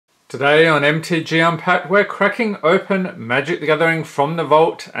Today on MTG Unpacked, we're cracking open Magic the Gathering from the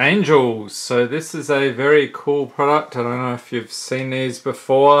Vault Angels. So this is a very cool product. I don't know if you've seen these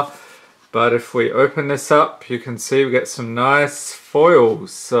before, but if we open this up, you can see we get some nice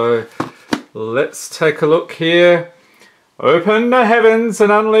foils. So let's take a look here. Open the heavens and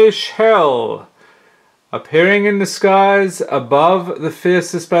unleash hell. Appearing in the skies above the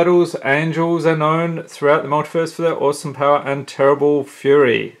fiercest battles, angels are known throughout the multiverse for their awesome power and terrible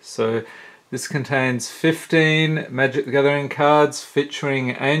fury. So this contains 15 Magic the Gathering cards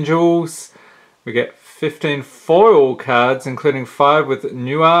featuring angels. We get 15 foil cards, including 5 with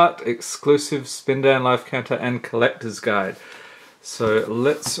new art, exclusive spin down, life counter, and collector's guide. So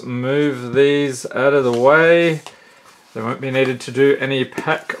let's move these out of the way. They won't be needed to do any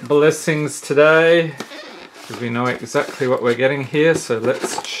pack blessings today, because we know exactly what we're getting here. So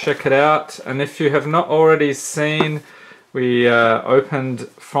let's check it out. And if you have not already seen, we opened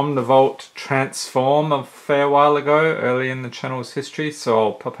From the Vault Transform a fair while ago, early in the channel's history, so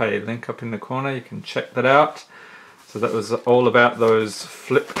I'll pop a link up in the corner, you can check that out. So that was all about those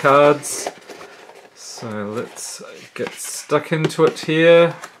flip cards. So let's get stuck into it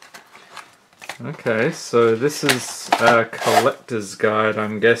here. Okay, so this is a collector's guide,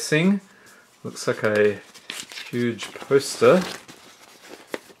 I'm guessing. Looks like a huge poster.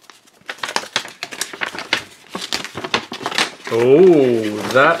 Oh,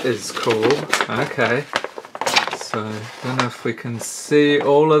 that is cool. Okay, so I don't know if we can see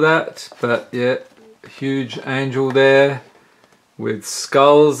all of that, but yeah, huge angel there with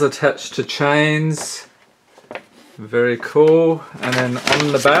skulls attached to chains. Very cool. And then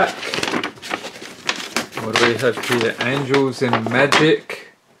on the back, what do we have here? Angels in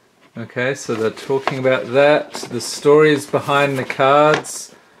Magic. Okay, so they're talking about that. The stories behind the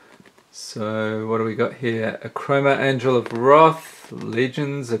cards. So what do we got here? A Chroma Angel of Wrath,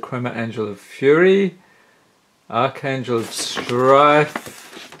 Legions, a Chroma Angel of Fury, Archangel of Strife,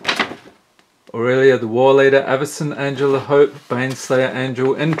 Aurelia the War Leader, Avacyn Angel of Hope, Baneslayer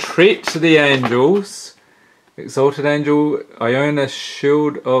Angel, Entreat the Angels, Exalted Angel, Iona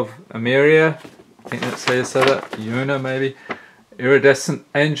Shield of Emeria, I think that's how you say that, Iona maybe, Iridescent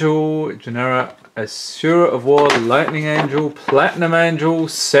Angel, Genera Asura of War, Lightning Angel, Platinum Angel,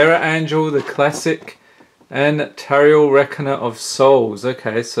 Sarah Angel, the classic, and Tariel Reckoner of Souls.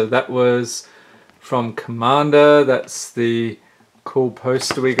 Okay, so that was from Commander. That's the cool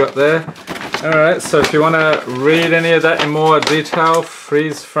poster we got there. Alright, so if you want to read any of that in more detail,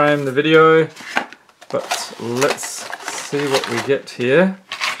 freeze frame the video. But let's see what we get here.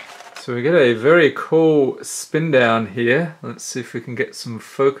 So we get a very cool spin down here. Let's see if we can get some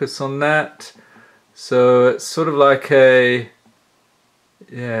focus on that. So it's sort of like a,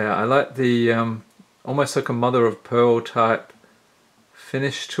 yeah, I like the almost like a mother of pearl type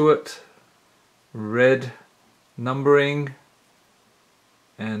finish to it. Red numbering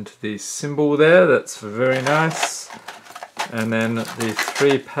and the symbol there, that's very nice. And then the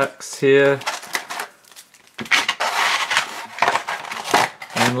 3 packs here.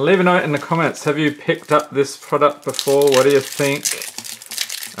 And leave a note in the comments, have you picked up this product before? What do you think?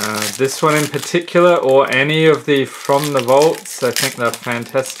 This one in particular, or any of the From the Vaults? I think they're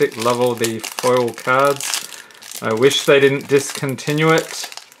fantastic. Love all the foil cards. I wish they didn't discontinue it.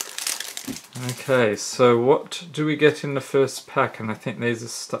 Okay, so what do we get in the first pack? And I think these are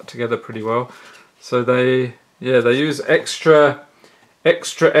stuck together pretty well. So they use extra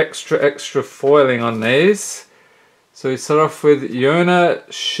foiling on these. So we start off with Iona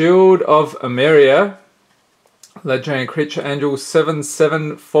Shield of Emeria, legendary creature angel,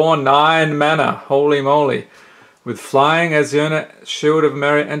 7/7/4/9 mana, holy moly. With flying, as Iona Shield of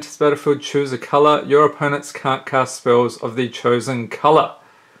Emeria enters the battlefield, choose a colour. Your opponents can't cast spells of the chosen colour.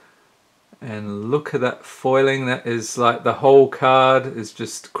 And look at that foiling, that is like the whole card is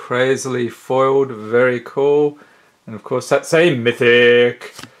just crazily foiled, very cool. And of course that's a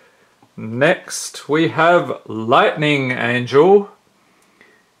mythic. Next we have Lightning Angel,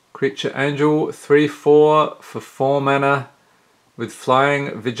 creature angel, 3/4 for 4 mana with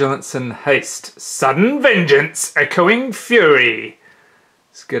flying, vigilance and haste. Sudden vengeance, echoing fury.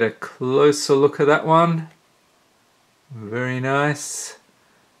 Let's get a closer look at that one. Very nice.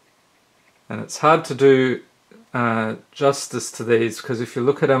 And it's hard to do justice to these, because if you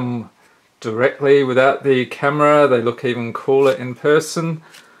look at them directly without the camera, they look even cooler in person.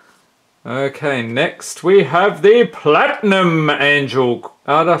 Okay, next we have the Platinum Angel,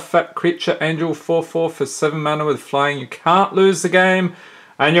 artifact creature angel, 4/4 for 7 mana with flying. You can't lose the game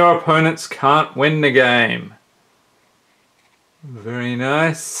and your opponents can't win the game. Very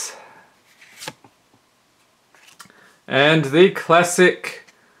nice. And the classic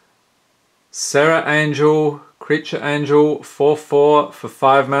Serra Angel, Creature Angel, 4/4 for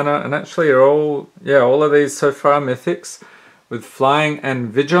 5 mana, and actually are all of these so far are mythics with flying and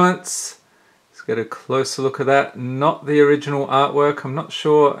vigilance. Let's get a closer look at that. Not the original artwork. I'm not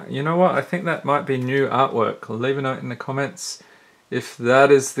sure. You know what? I think that might be new artwork. Leave a note in the comments if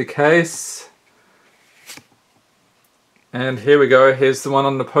that is the case. And here we go. Here's the one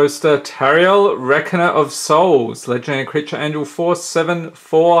on the poster. Tariel, Reckoner of Souls, legendary creature angel, 4/7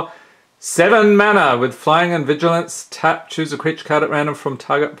 for 7 mana with flying and vigilance. Tap, choose a creature card at random from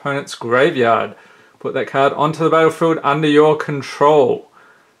target opponent's graveyard. Put that card onto the battlefield under your control.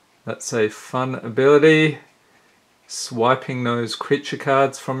 That's a fun ability. Swiping those creature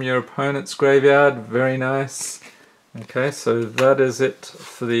cards from your opponent's graveyard. Very nice. Okay, so that is it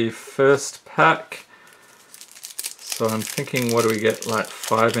for the first pack. So I'm thinking, what do we get? Like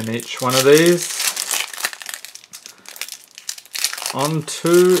 5 in each one of these. On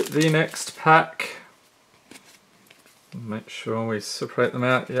to the next pack. Make sure we separate them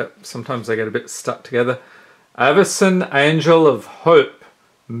out. Yep, sometimes they get a bit stuck together. Avacyn, Angel of Hope.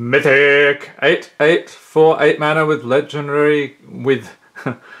 Mythic. 8/8 for 8 mana with legendary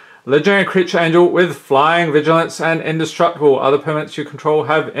legendary creature angel with flying, vigilance, and indestructible. Other permanents you control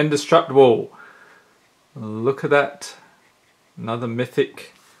have indestructible. Look at that. Another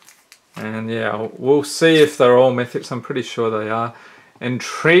mythic. And yeah, we'll see if they're all mythics. I'm pretty sure they are.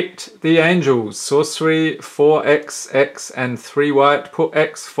 Entreat the Angels. Sorcery, 4/X and 3 white. Put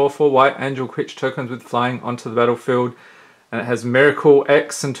X 4/4 white angel creature tokens with flying onto the battlefield. And it has Miracle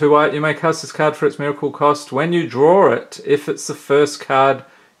X and 2 white. You may cast this card for its miracle cost when you draw it, if it's the first card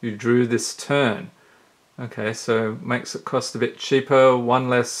you drew this turn. Okay, so makes it cost a bit cheaper. 1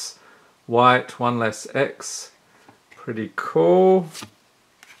 less white, 1 less X. Pretty cool.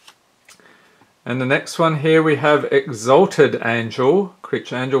 And the next one here we have Exalted Angel.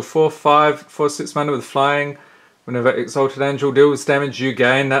 Creature Angel, 4/5 for 6 mana with flying. Whenever Exalted Angel deals damage, you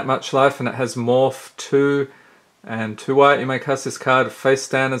gain that much life, and it has Morph 2 and 2 white. You may cast this card face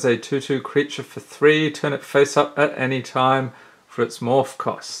down as a 2/2 creature for 3. Turn it face up at any time for its Morph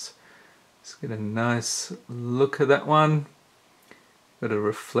cost. Let's get a nice look at that one. Got a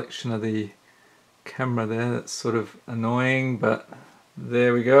reflection of the camera there, that's sort of annoying, but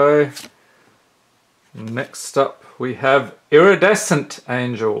there we go. Next up we have Iridescent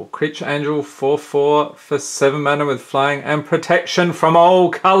Angel. Creature Angel, 4/4 for 7 mana with flying and protection from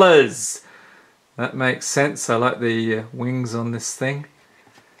all colours. That makes sense. I like the wings on this thing.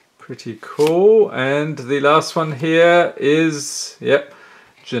 Pretty cool. And the last one here is, yep,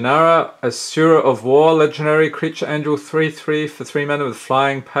 Janara, Asura of War, legendary creature angel, 3/3 for 3 mana with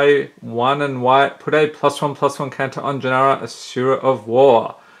flying. Pay 1 and white. Put a +1/+1 counter on Janara, Asura of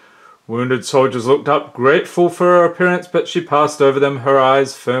War. Wounded soldiers looked up, grateful for her appearance, but she passed over them, her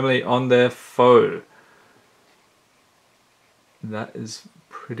eyes firmly on their foe. That is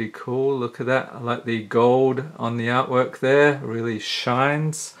pretty cool. Look at that. I like the gold on the artwork there. Really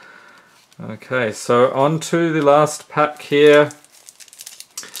shines. Okay, so on to the last pack here.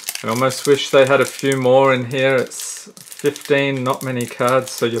 I almost wish they had a few more in here. It's 15, not many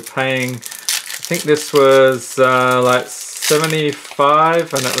cards, so you're paying, I think this was like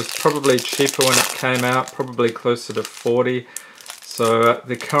 75, and it was probably cheaper when it came out, probably closer to 40. So at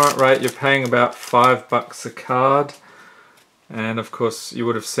the current rate you're paying about $5 a card. And of course you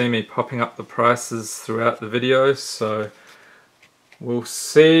would have seen me popping up the prices throughout the video, so we'll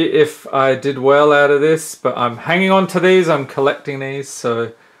see if I did well out of this, but I'm hanging on to these, I'm collecting these,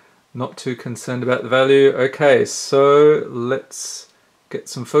 so not too concerned about the value. Okay, so let's get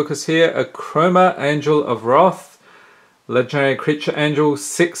some focus here. Achroma, Angel of Wrath. Legendary creature angel,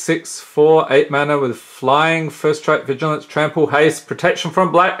 6/6 for 8 mana with flying, first strike, vigilance, trample, haste, protection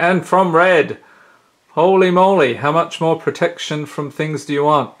from black and from red. Holy moly, how much more protection from things do you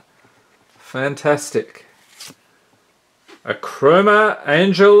want? Fantastic. Achroma,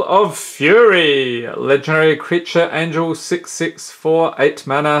 Angel of Fury. Legendary creature angel, 6/6 for 8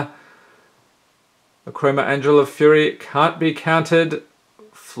 mana. Achroma, Angel of Fury, can't be countered.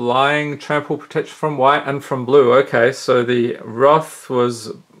 Flying, trample, protection from white and from blue. Okay, so the Wrath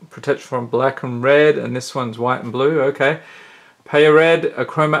was protection from black and red, and this one's white and blue. Okay. Pay a red,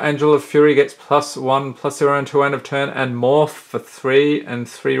 Achroma, Angel of Fury gets +1/+0 until end of turn, and Morph for 3 and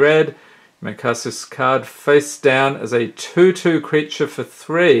 3 red. You may cast this card face down as a 2/2 creature for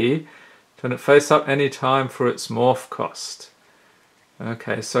 3. Turn it face up any time for its Morph cost.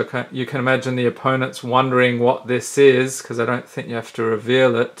 Okay, so you can imagine the opponent's wondering what this is, because I don't think you have to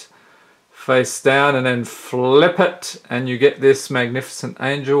reveal it. Face down and then flip it, and you get this magnificent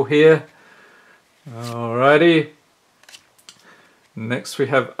angel here. Alrighty. Next we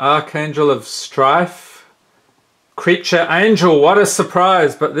have Archangel of Strife. Creature Angel, what a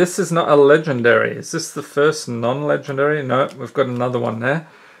surprise, but this is not a legendary. Is this the first non-legendary? No, we've got another one there.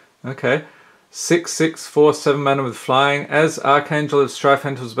 Okay. 6/6, 4/7 mana with flying. As Archangel of Strife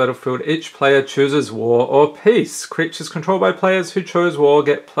enters the battlefield, each player chooses War or Peace. Creatures controlled by players who chose War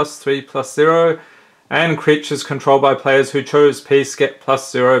get +3/+0, and creatures controlled by players who chose Peace get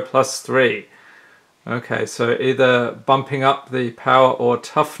 +0/+3. Okay, so either bumping up the power or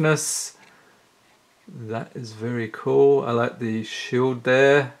toughness. That is very cool. I like the shield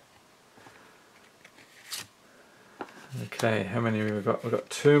there. Okay, how many have we got? We've got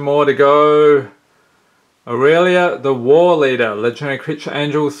 2 more to go. Aurelia, the War Leader. Legendary creature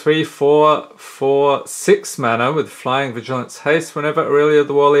angel, 3/4 for 6 mana with flying, vigilance, haste. Whenever Aurelia,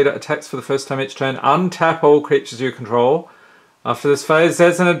 the War Leader, attacks for the first time each turn, untap all creatures you control. After this phase,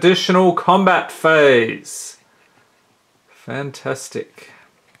 there's an additional combat phase. Fantastic.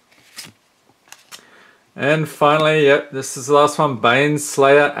 And finally, yep, this is the last one.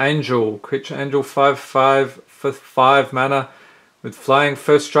 Baneslayer Angel. Creature angel, 5/5 for 5 mana with flying,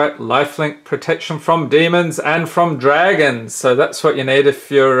 first strike, lifelink, protection from demons and from dragons. So that's what you need if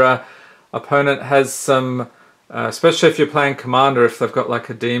your opponent has some, especially if you're playing Commander, if they've got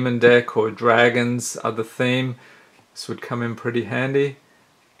like a demon deck or dragons, other theme, this would come in pretty handy.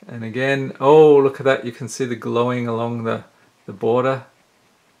 And again, oh, look at that, you can see the glowing along the border.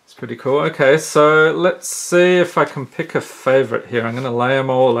 It's pretty cool. Okay, so let's see if I can pick a favorite here. I'm going to lay them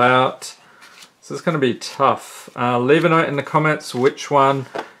all out. So it's going to be tough. Leave a note in the comments which one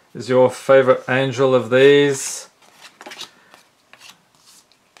is your favorite angel of these.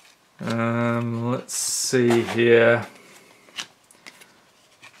 Let's see here.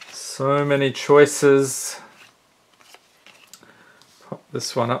 So many choices. Pop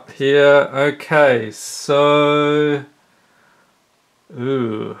this one up here. Okay, so...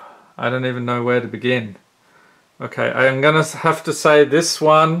 Ooh, I don't even know where to begin. Okay, I'm going to have to say this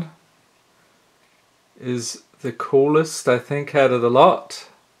one is the coolest, I think, out of the lot.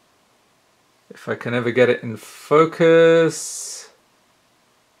 If I can ever get it in focus.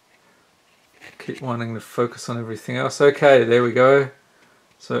 Keep wanting to focus on everything else. Okay, there we go.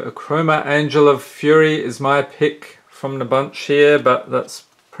 So Achroma Angel of Fury is my pick from the bunch here, but that's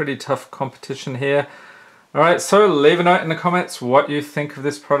pretty tough competition here. Alright, so leave a note in the comments what you think of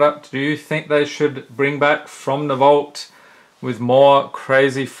this product. Do you think they should bring back from the vault with more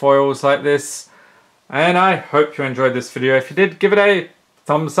crazy foils like this? And I hope you enjoyed this video. If you did, give it a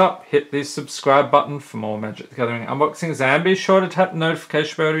thumbs up, hit the subscribe button for more Magic the Gathering unboxings, and be sure to tap the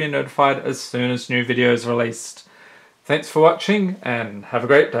notification bell to be notified as soon as new videos are released. Thanks for watching, and have a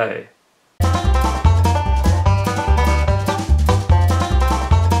great day.